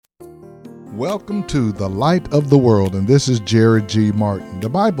Welcome to the Light of the World, and this is Jerry G. Martin. The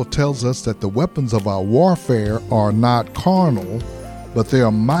Bible tells us that the weapons of our warfare are not carnal, but they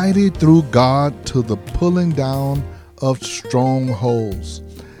are mighty through God to the pulling down of strongholds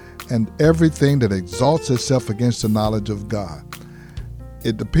and everything that exalts itself against the knowledge of God.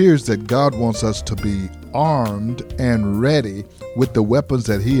 It appears that God wants us to be armed and ready with the weapons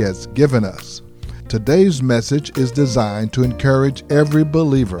that He has given us. Today's message is designed to encourage every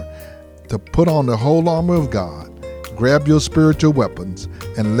believer to put on the whole armor of God, grab your spiritual weapons,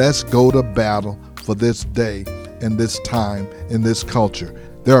 and let's go to battle for this day and this time in this culture.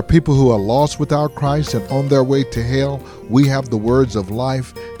 There are people who are lost without Christ and on their way to hell. We have the words of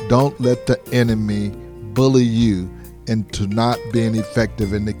life. Don't let the enemy bully you into not being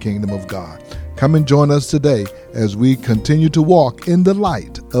effective in the kingdom of God. Come and join us today as we continue to walk in the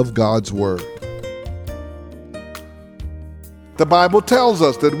light of God's word. The Bible tells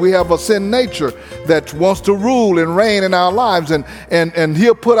us that we have a sin nature that wants to rule and reign in our lives, and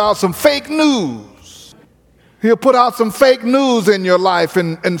he'll put out some fake news. He'll put out some fake news in your life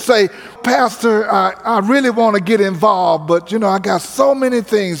and say, Pastor, I really want to get involved, but I got so many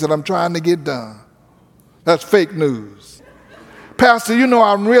things that I'm trying to get done. That's fake news. Pastor,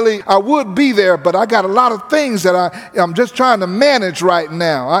 I would be there, but I got a lot of things that I'm just trying to manage right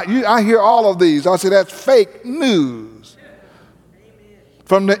now. I hear all of these. I say that's fake news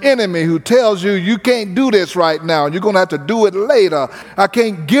from the enemy who tells you you can't do this right now. You're going to have to do it later. I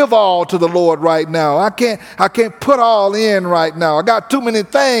can't give all to the Lord right now. I can't put all in right now. I got too many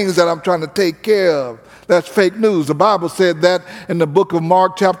things that I'm trying to take care of. That's fake news. The Bible said that in the book of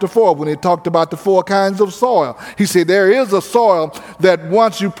Mark chapter 4 when he talked about the 4 kinds of soil. He said there is a soil that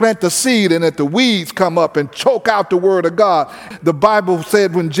once you plant the seed in it, the weeds come up and choke out the word of God. The Bible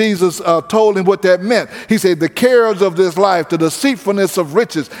said when Jesus told him what that meant, he said the cares of this life, the deceitfulness of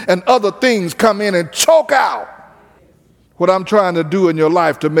riches and other things come in and choke out what I'm trying to do in your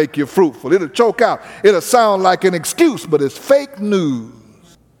life to make you fruitful. It'll choke out. It'll sound like an excuse, but it's fake news.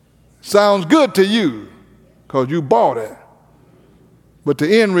 Sounds good to you because you bought it. But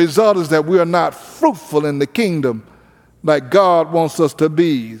the end result is that we are not fruitful in the kingdom like God wants us to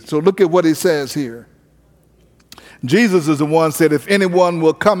be. So look at what he says here. Jesus is the one who said, if anyone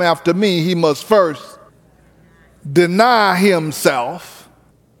will come after me, he must first deny himself.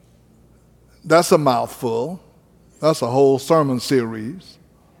 That's a mouthful. That's a whole sermon series.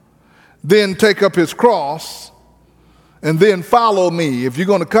 Then take up his cross and then follow me. If you're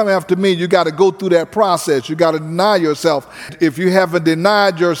going to come after me, you got to go through that process. You got to deny yourself. If you haven't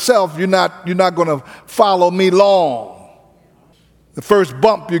denied yourself, you're not going to follow me long. The first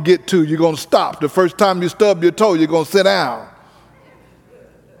bump you get to, you're going to stop. The first time you stub your toe, you're going to sit down.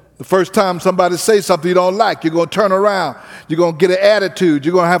 The first time somebody says something you don't like, you're going to turn around. You're going to get an attitude.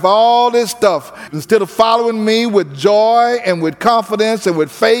 You're going to have all this stuff. Instead of following me with joy and with confidence and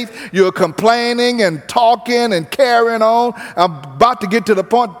with faith, you're complaining and talking and carrying on. I'm about to get to the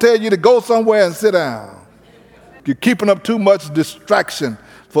point to tell you to go somewhere and sit down. You're keeping up too much distraction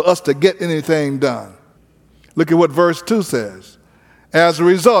for us to get anything done. Look at what verse 2 says. As a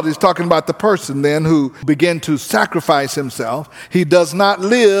result, he's talking about the person then who began to sacrifice himself. He does not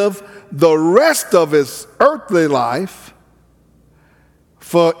live the rest of his earthly life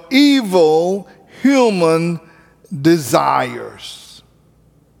for evil human desires,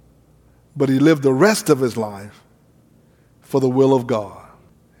 but he lived the rest of his life for the will of God.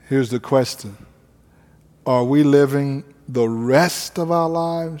 Here's the question. Are we living the rest of our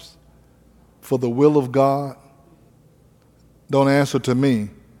lives for the will of God? Don't answer to me.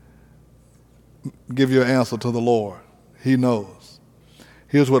 Give your answer to the Lord. He knows.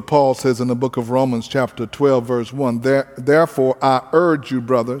 Here's what Paul says in the book of Romans chapter 12, verse 1. Therefore, I urge you,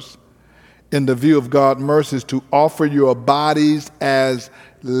 brothers, in the view of God's mercies, to offer your bodies as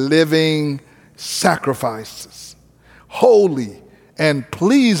living sacrifices, holy and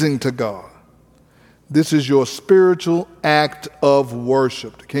pleasing to God. This is your spiritual act of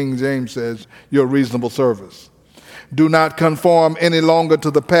worship. The King James says your reasonable service. Do not conform any longer to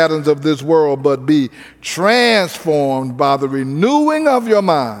the patterns of this world, but be transformed by the renewing of your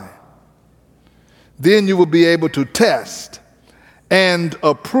mind. Then you will be able to test and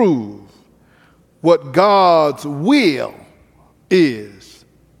approve what God's will is.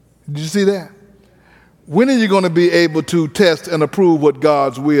 Did you see that? When are you going to be able to test and approve what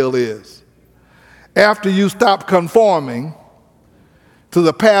God's will is? After you stop conforming to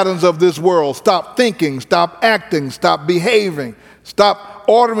the patterns of this world. Stop thinking, stop acting, stop behaving, stop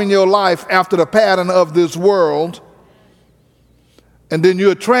ordering your life after the pattern of this world, and then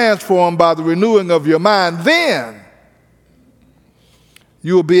you're transformed by the renewing of your mind. Then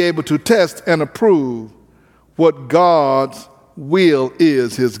You will be able to test and approve what God's will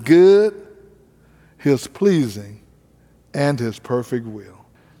is, his good, his pleasing, and his perfect will.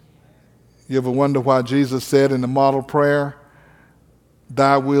 You ever wonder why Jesus said in the model prayer,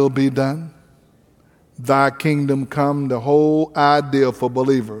 "Thy will be done, thy kingdom come"? The whole idea for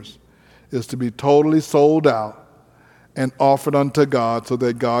believers is to be totally sold out and offered unto God so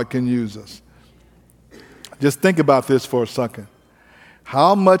that God can use us. Just think about this for a second.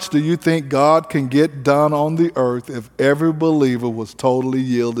 How much do you think God can get done on the earth if every believer was totally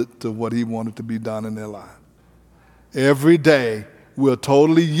yielded to what he wanted to be done in their life? Every day, we're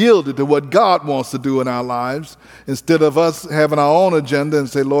totally yielded to what God wants to do in our lives instead of us having our own agenda and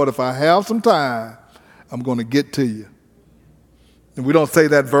say, "Lord, if I have some time, I'm going to get to you." And we don't say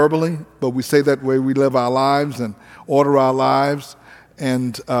that verbally, but we say that way we live our lives and order our lives,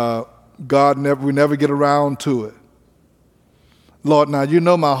 and we never get around to it. "Lord, now you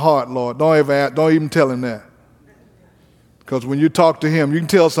know my heart, Lord." Don't even tell him that. Because when you talk to him, you can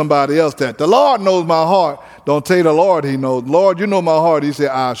tell somebody else that. "The Lord knows my heart." Don't tell the Lord he knows. "Lord, you know my heart." He said,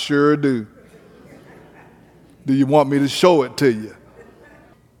 "I sure do." Do you want me to show it to you?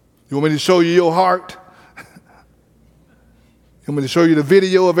 You want me to show you your heart? You want me to show you the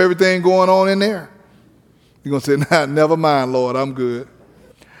video of everything going on in there? You're going to say, "Nah, never mind, Lord, I'm good."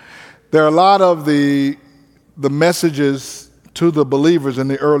 There are a lot of the messages to the believers in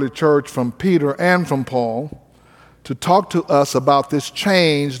the early church from Peter and from Paul to talk to us about this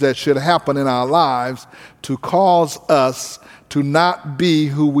change that should happen in our lives to cause us to not be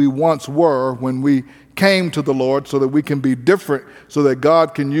who we once were when we came to the Lord, so that we can be different, so that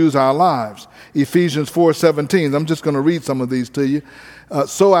God can use our lives. Ephesians 4:17. I'm just going to read some of these to you.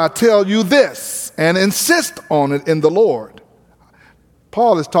 "So I tell you this, and insist on it in the Lord."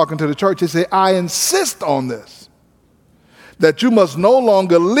 Paul is talking to the church. He said, "I insist on this, that you must no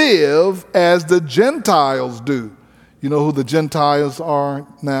longer live as the Gentiles do." You know who the Gentiles are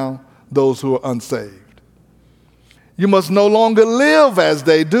now? Those who are unsaved. "You must no longer live as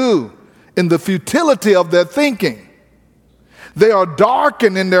they do, in the futility of their thinking. They are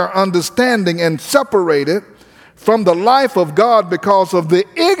darkened in their understanding and separated from the life of God because of the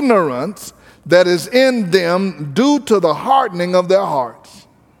ignorance that is in them due to the hardening of their hearts."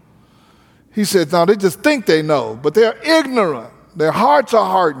 He said, now they just think they know, but they're ignorant. Their hearts are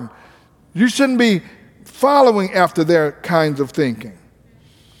hardened. You shouldn't be following after their kinds of thinking.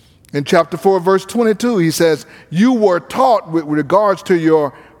 In chapter 4, verse 22, he says, "You were taught with regards to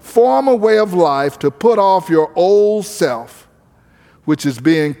your former way of life to put off your old self, which is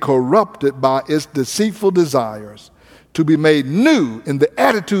being corrupted by its deceitful desires, to be made new in the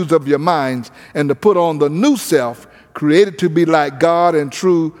attitudes of your minds, and to put on the new self, created to be like God in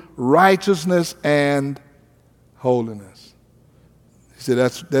true righteousness and holiness." He said,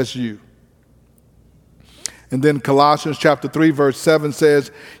 that's you. And then Colossians chapter 3, verse 7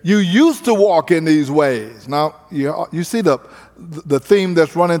 says, "You used to walk in these ways." Now, you see the theme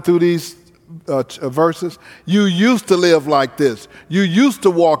that's running through these verses. You used to live like this. You used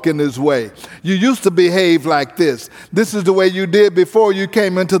to walk in this way. You used to behave like this. This is the way you did before you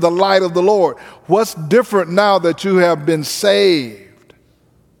came into the light of the Lord. What's different now that you have been saved?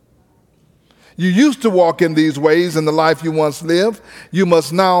 You used to walk in these ways in the life you once lived. You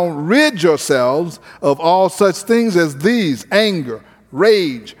must now rid yourselves of all such things as these: anger,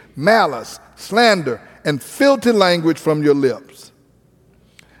 rage, malice, slander, and filthy language from your lips.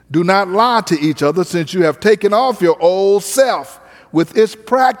 Do not lie to each other, since you have taken off your old self with its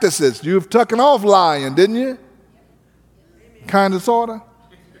practices. You've taken off lying, didn't you? Kind of, sort of.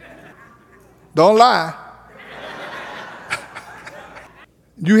 Don't lie.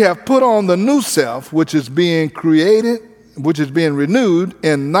 You have put on the new self, which is being created, which is being renewed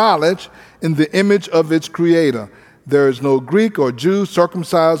in knowledge in the image of its creator. There is no Greek or Jew,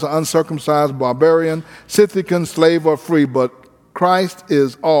 circumcised or uncircumcised, barbarian, Scythian, slave or free, but Christ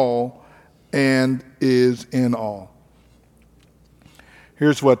is all and is in all.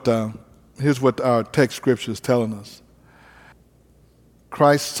 Here's what our text scripture is telling us.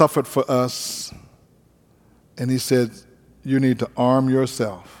 Christ suffered for us, and he said, you need to arm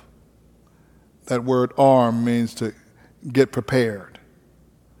yourself. That word arm means to get prepared.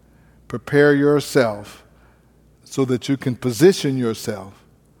 Prepare yourself so that you can position yourself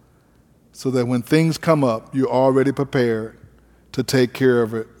so that when things come up, you're already prepared to take care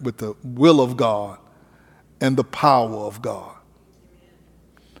of it with the will of God and the power of God.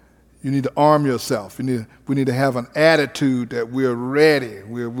 You need to arm yourself. We need to have an attitude that we're ready.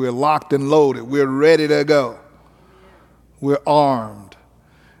 We're locked and loaded. We're ready to go. We're armed.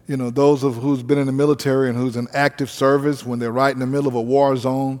 You know, those of who's been in the military and who's in active service, when they're right in the middle of a war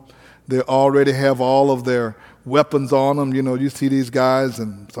zone, they already have all of their weapons on them. You know, you see these guys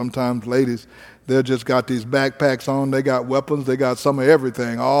and sometimes ladies, they've just got these backpacks on. They got weapons. They got some of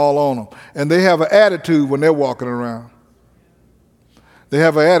everything all on them. And they have an attitude when they're walking around. They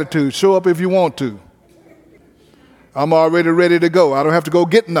have an attitude, show up if you want to. I'm already ready to go. I don't have to go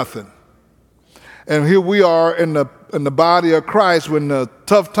get nothing. And here we are in the body of Christ. When the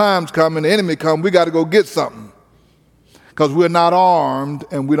tough times come and the enemy come, we got to go get something. Because we're not armed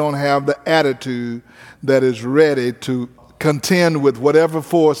and we don't have the attitude that is ready to contend with whatever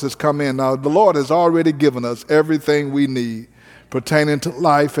forces come in. Now, the Lord has already given us everything we need pertaining to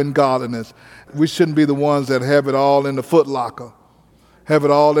life and godliness. We shouldn't be the ones that have it all in the foot locker, have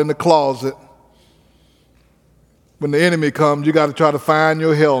it all in the closet. When the enemy comes, you got to try to find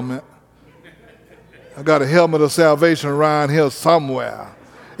your helmet. I got a helmet of salvation around here somewhere.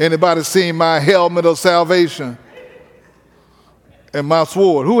 Anybody seen my helmet of salvation? And my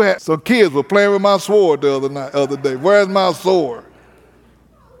sword. Who had some kids were playing with my sword the other day. Where's my sword?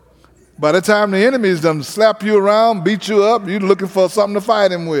 By the time the enemy's done slap you around, beat you up, you're looking for something to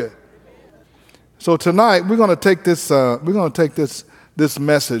fight him with. So tonight we're going to take this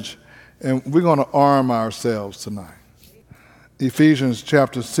message and we're going to arm ourselves tonight. Ephesians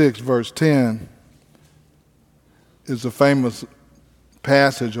chapter 6 verse 10 is a famous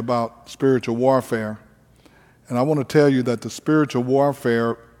passage about spiritual warfare. And I want to tell you that the spiritual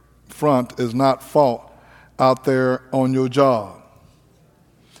warfare front is not fought out there on your job.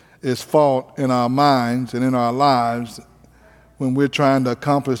 It's fought in our minds and in our lives when we're trying to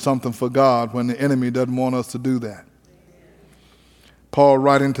accomplish something for God, when the enemy doesn't want us to do that. Paul,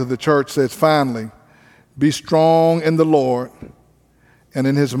 writing to the church, says, finally, be strong in the Lord and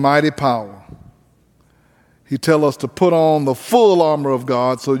in his mighty power. He tells us to put on the full armor of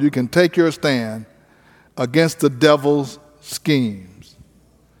God so you can take your stand against the devil's schemes.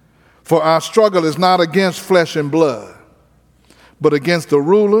 For our struggle is not against flesh and blood, but against the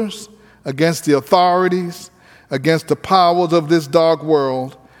rulers, against the authorities, against the powers of this dark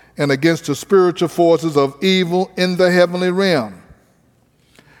world, and against the spiritual forces of evil in the heavenly realm.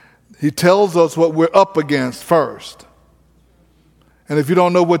 He tells us what we're up against first. And if you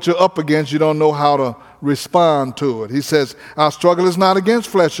don't know what you're up against, you don't know how to respond to it. He says, our struggle is not against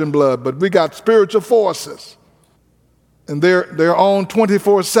flesh and blood, but we got spiritual forces. And they're on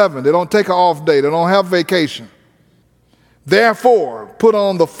 24/7. They don't take an off day. They don't have vacation. Therefore, put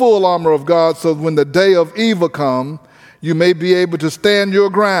on the full armor of God so when the day of evil comes, you may be able to stand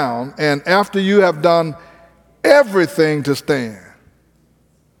your ground. And after you have done everything to stand,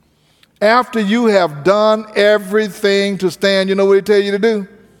 after you have done everything to stand, you know what he tell you to do?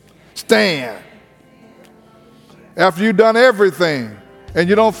 Stand. After you've done everything and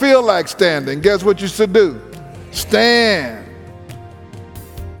you don't feel like standing, guess what you should do? Stand.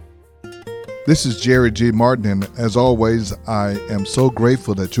 This is Jerry G. Martin, and as always, I am so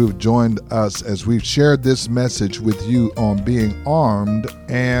grateful that you have joined us as we've shared this message with you on being armed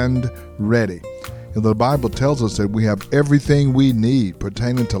and ready. And the Bible tells us that we have everything we need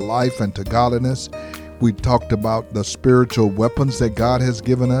pertaining to life and to godliness. We talked about the spiritual weapons that God has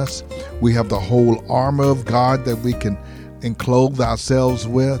given us. We have the whole armor of God that we can enclose ourselves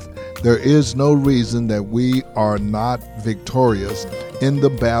with. There is no reason that we are not victorious in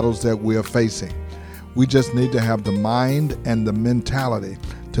the battles that we are facing. We just need to have the mind and the mentality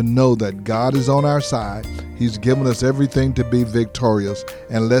to know that God is on our side. He's given us everything to be victorious,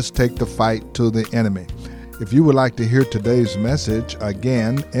 and let's take the fight to the enemy. If you would like to hear today's message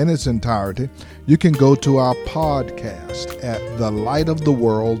again in its entirety, you can go to our podcast at The Light of the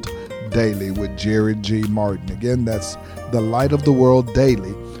World Daily with Jerry G. Martin. Again, that's The Light of the World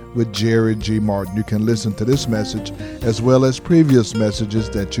Daily with Jerry G. Martin. You can listen to this message as well as previous messages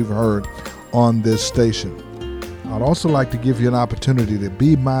that you've heard on this station. I'd also like to give you an opportunity to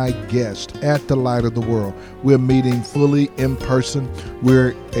be my guest at the Light of the World. We're meeting fully in person.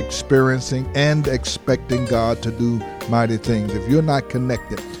 We're experiencing and expecting God to do mighty things. If you're not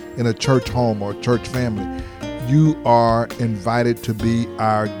connected in a church home or church family, you are invited to be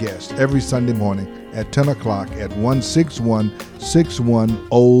our guest every Sunday morning at 10 o'clock at 16161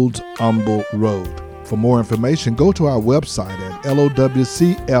 Old Humble Road. For more information, go to our website at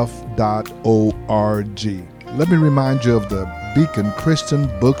lowcf.org. Let me remind you of the Beacon Christian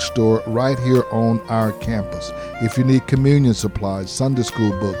Bookstore right here on our campus. If you need communion supplies, Sunday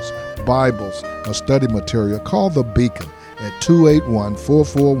school books, Bibles, or study material, call the Beacon at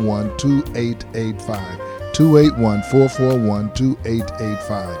 281-441-2885.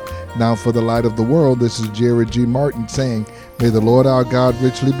 281-441-2885. Now for the Light of the World, this is Jerry G. Martin saying, may the Lord our God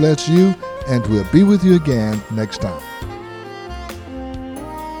richly bless you, and we'll be with you again next time.